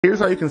Here's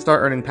how you can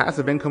start earning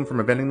passive income from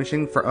a vending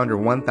machine for under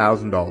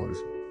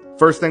 $1,000.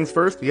 First things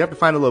first, you have to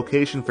find a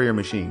location for your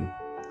machine.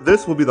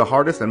 This will be the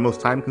hardest and most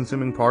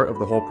time-consuming part of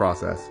the whole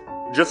process.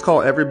 Just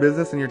call every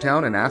business in your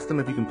town and ask them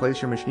if you can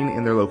place your machine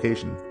in their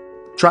location.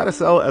 Try to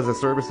sell it as a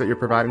service that you're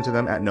providing to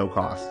them at no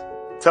cost.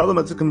 Tell them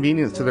it's a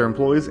convenience to their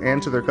employees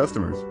and to their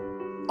customers.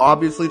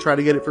 Obviously try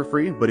to get it for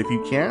free, but if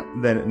you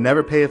can't, then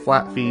never pay a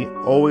flat fee,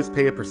 always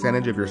pay a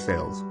percentage of your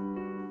sales.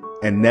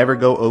 And never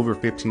go over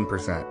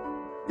 15%.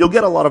 You'll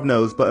get a lot of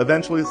no's, but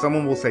eventually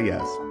someone will say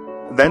yes.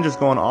 Then just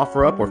go on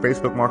OfferUp or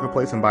Facebook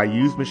Marketplace and buy a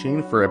used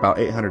machine for about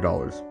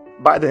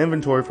 $800. Buy the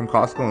inventory from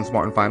Costco and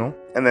Smart & Final,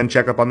 and then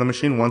check up on the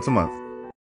machine once a month.